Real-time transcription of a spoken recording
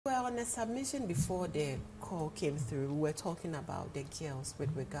on a submission before the call came through, we were talking about the girls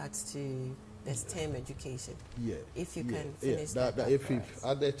with regards to the STEM education. Yeah. If you can finish that. If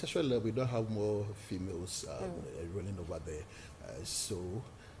at the tertiary level, we don't have more females rolling over there.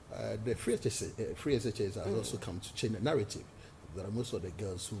 The free SHS has also come to change the narrative. There are most of the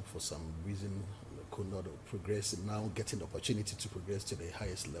girls who, for some reason, could not progress, and now getting the opportunity to progress to the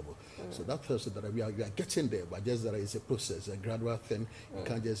highest level. So that person that we are getting there, but just that it's a process, a gradual thing. You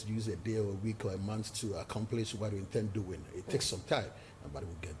can't just use a day or a week or a month to accomplish what you intend doing. It takes some time, but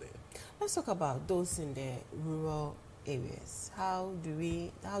we'll get there. Let's talk about those in the rural areas. How do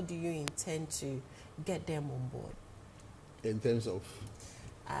you intend to get them on board? In terms of?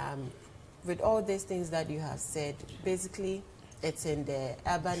 With all these things that you have said, basically, it's in the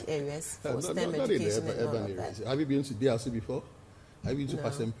urban areas for STEM education and all of that. Have you been to DRC before? Have you been to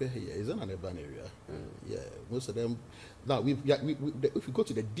Pasempe? Yeah, it's not an urban area. Yeah, most of them. Now, if you go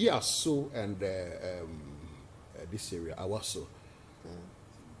to the DRSO and this area, Awaso,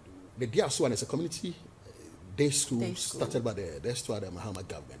 the DRSO one is a community day school started by the Mahama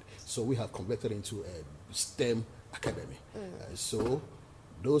government. So we have converted into a STEM academy. So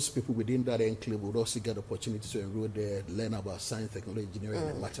those people within that enclave would also get the opportunity to enroll there, learn about science, technology, engineering,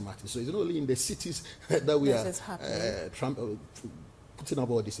 and mathematics. So it's not only in the cities that we are putting up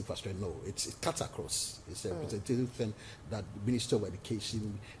all this infrastructure. No, it cuts across. It's a representative thing that the Ministry of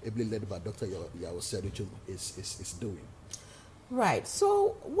Education, ably led by Dr. Yao Serichum, is doing. Right.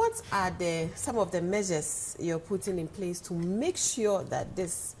 So what are some of the measures you're putting in place to make sure that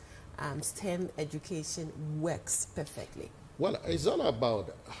this STEM education works perfectly? Well, it's all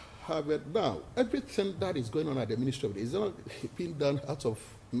about Harvard now. Everything that is going on at the Ministry of Education is not being done out of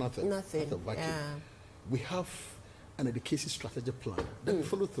nothing. Out of vacuum. We have an education strategy plan that we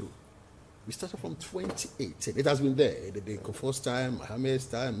follow through. We started from 2018. It has been there. The Kofo's time, Mohammed's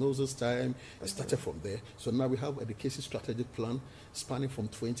time, Moses' time. It started from there. So now we have an education strategy plan spanning from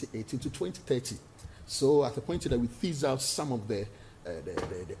 2018 to 2030. So at the point that we tease out some of the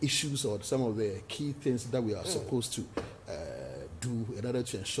issues or some of the key things that we are supposed to do in order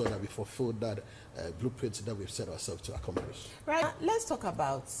to ensure that we fulfill that blueprint that we've set ourselves to accomplish. Right. Let's talk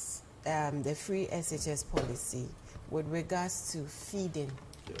about the free SHS policy with regards to feeding.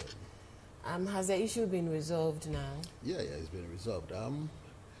 Has the issue been resolved now? Yeah, it's been resolved.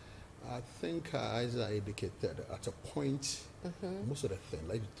 I think, as I indicated, at a point, most of the things,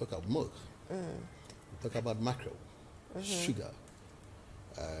 like you talk about milk, you talk about mackerel, sugar,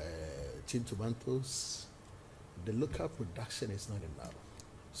 tin tomatoes, the local production is not enough.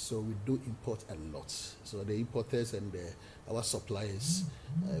 So we do import a lot. So the importers and our suppliers,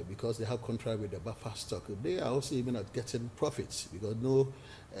 because they have contract with the buffer stock, they are also even not getting profits, because no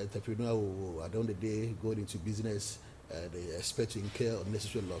entrepreneur will, at the end of the day, go into business, they expect to incur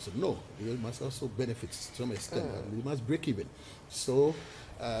unnecessary loss. No, they must also benefit to some extent. They must break even. So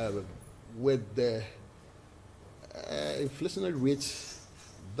with the inflationary rate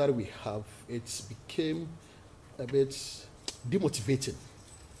that we have, it became a bit demotivating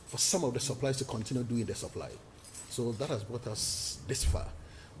for some of the suppliers to continue doing the supply. So that has brought us this far.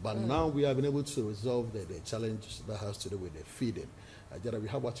 But now we have been able to resolve the challenge that has to do with the feeding. We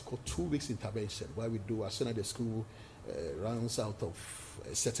have what you call 2 weeks intervention, where we do, as soon as the school runs out of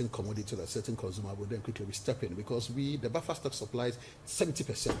a certain commodity or a certain consumable, then quickly we step in, because the buffer stock supplies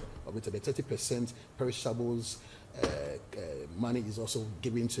 70% of it, and the 30% perishables. Money is also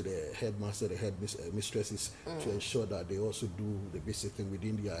given to the headmaster, the headmistresses, to ensure that they also do the basic thing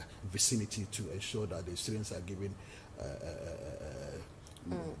within their vicinity to ensure that the students are given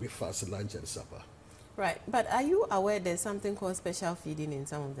breakfast, lunch, and supper. Right, but are you aware there's something called special feeding in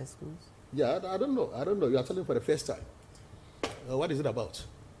some of the schools? Yeah, I don't know. You are telling me for the first time. What is it about?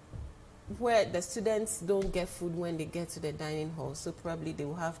 Where the students don't get food when they get to the dining hall, so probably they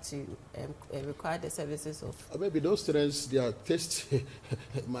will have to require the services of... Maybe those students, their taste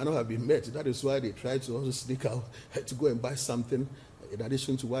might not have been met. That is why they try to also sneak out to go and buy something in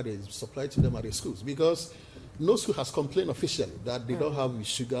addition to what is supplied to them at the schools. Because no school has complained officially that they don't have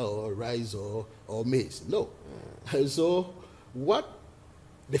sugar or rice or maize. No. So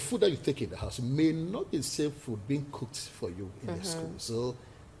the food that you take in the house may not be the same food being cooked for you in the school. So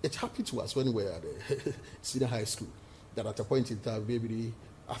it happened to us when we were at the senior high school, that at a point in time, maybe the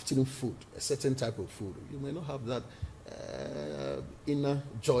afternoon food, a certain type of food, you may not have that inner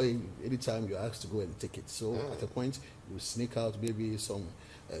joy anytime you're asked to go and take it. So at a point, you sneak out, maybe some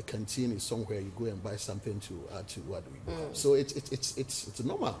canteen is somewhere, you go and buy something to add to what we have. So it's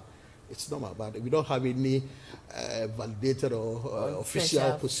normal. It's normal, but we don't have any validated or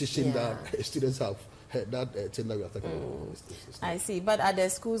official position that students have that thing that we are talking about. I see. But are the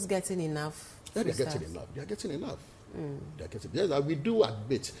schools getting enough? Yeah, they're getting enough. They're getting enough. They're getting. Yes, we do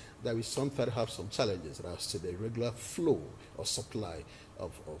admit that we sometimes have some challenges as to the regular flow or supply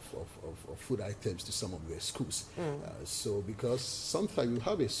of food items to some of the schools. So because sometimes you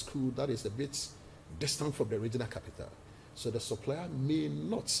have a school that is a bit distant from the regional capital, so the supplier may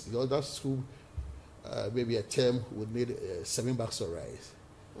not, because that school maybe a term would need 7 bags of rice.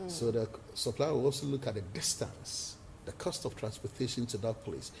 So the supplier will also look at the distance, the cost of transportation to that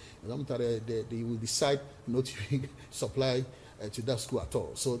place. And sometimes they will decide not to supply to that school at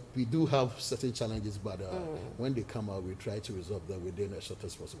all. So we do have certain challenges, but when they come out, we try to resolve them within the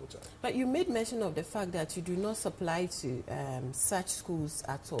shortest possible time. But you made mention of the fact that you do not supply to such schools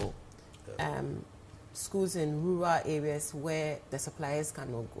at all. Schools in rural areas where the suppliers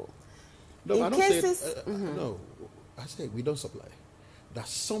cannot go. No, in I don't cases, say, no, I say we don't supply. That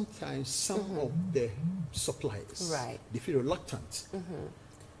sometimes some of the suppliers, they feel reluctant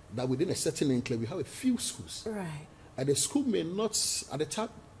that within a certain enclave we have a few schools. Right. And the school may not, at the time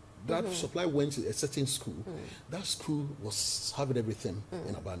that supply went to a certain school, that school was having everything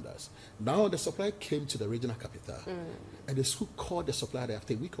in abundance. Now the supply came to the regional capital, and the school called the supplier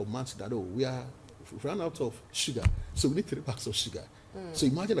after a week or months that, we ran out of sugar, so we need 3 bags of sugar. So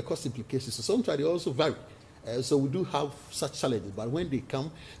imagine the cost implications. So sometimes they also vary. So we do have such challenges, but when they come,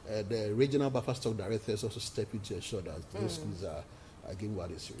 the regional buffer stock directors also step in to ensure that those schools are given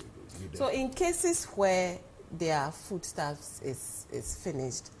what is needed. So in cases where their foodstuffs is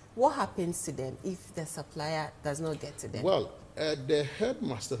finished, what happens to them if the supplier does not get to them? Well, the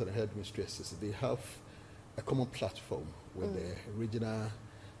headmasters and the headmistresses, they have a common platform with the regional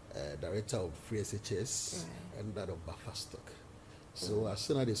director of free SHS and that of buffer stock. So as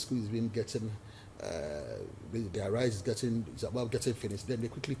soon as the school is being getting, their rice is about getting finished, then they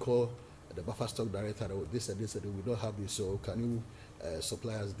quickly call the buffer stock director, this and this, and we don't have this, so can you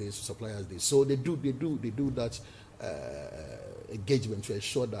supply us this, supply us this. So they do that engagement to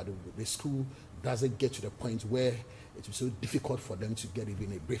ensure that the school doesn't get to the point where it is so difficult for them to get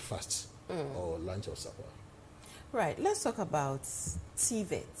even a breakfast or lunch or supper. Right. Let's talk about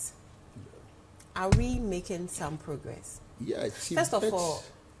TVET. Are we making some progress? Yeah. First of all,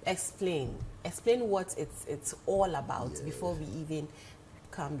 explain what it's all about before we even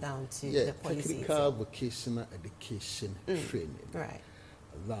come down to the policy. Technical vocational education training. Right.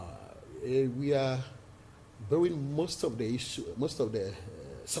 Now, we are borrowing most of the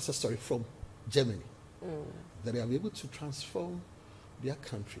success story from Germany. That they are able to transform their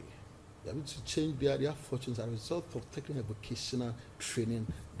country. They are able to change their fortunes as a result of technical vocational training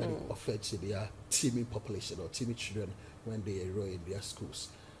that is offered to their teeming population or teeming children when they enroll in their schools.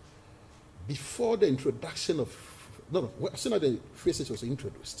 Before the introduction of, as soon as the free SHS was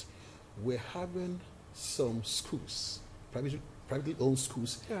introduced, we're having some schools, privately owned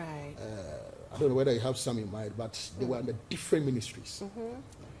schools. Right. I don't know whether you have some in mind, but they were under different ministries.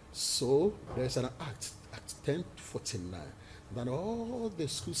 So there's an Act 1049, that all the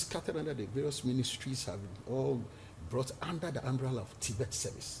schools scattered under the various ministries have all brought under the umbrella of TVET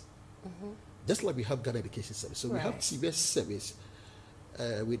service. Just like we have Ghana Education Service. So we have TVET service.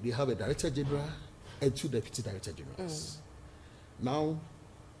 We have a Director General and 2 Deputy Director Generals. Now,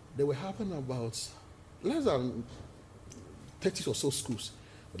 they were having about less than 30 or so schools.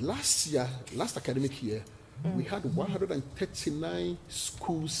 But last academic year, we had 139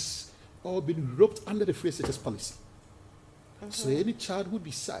 schools all being roped under the free SHS policy. So any child who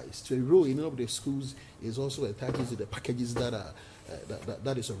decides to enroll in any of the schools is also entitled to the packages that are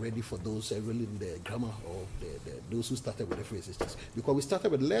that is already for those enrolling in the grammar or those who started with the free SHS. Because we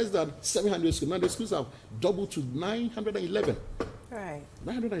started with less than 700 schools. Now the schools have doubled to 911. Right.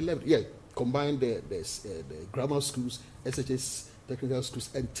 911, yeah. Combine the grammar schools, SHS technical schools,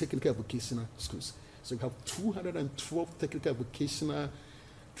 and technical vocational schools. So we have 212 technical vocational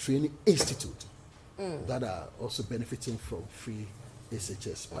training institutes that are also benefiting from free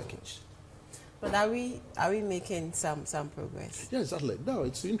SHS package. But are we making some progress? Yeah, exactly. Now,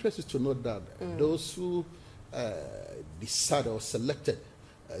 it's interesting to note that those who decided or selected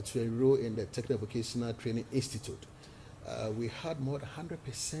to enroll in the Technical Vocational Training Institute, we had more than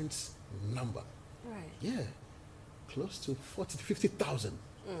 100% number. Right. Yeah, close to 40 to 50,000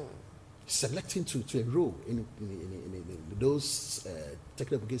 selecting to enroll in those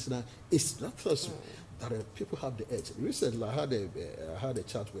technical vocational institutes. That people have the edge. Recently, I had a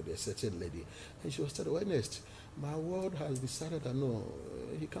chat with a certain lady, and she was telling, Ernest, my ward has decided that no,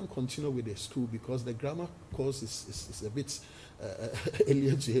 he can't continue with the school because the grammar course is a bit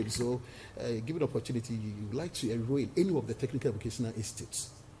alien to him. So, given opportunity, you would like to enroll in any of the technical vocational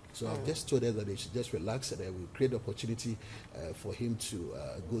institutes. So I've just told them that they should just relax, and I will create the opportunity for him to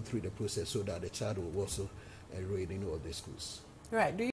go through the process so that the child will also enroll in any of the schools. Right. Do you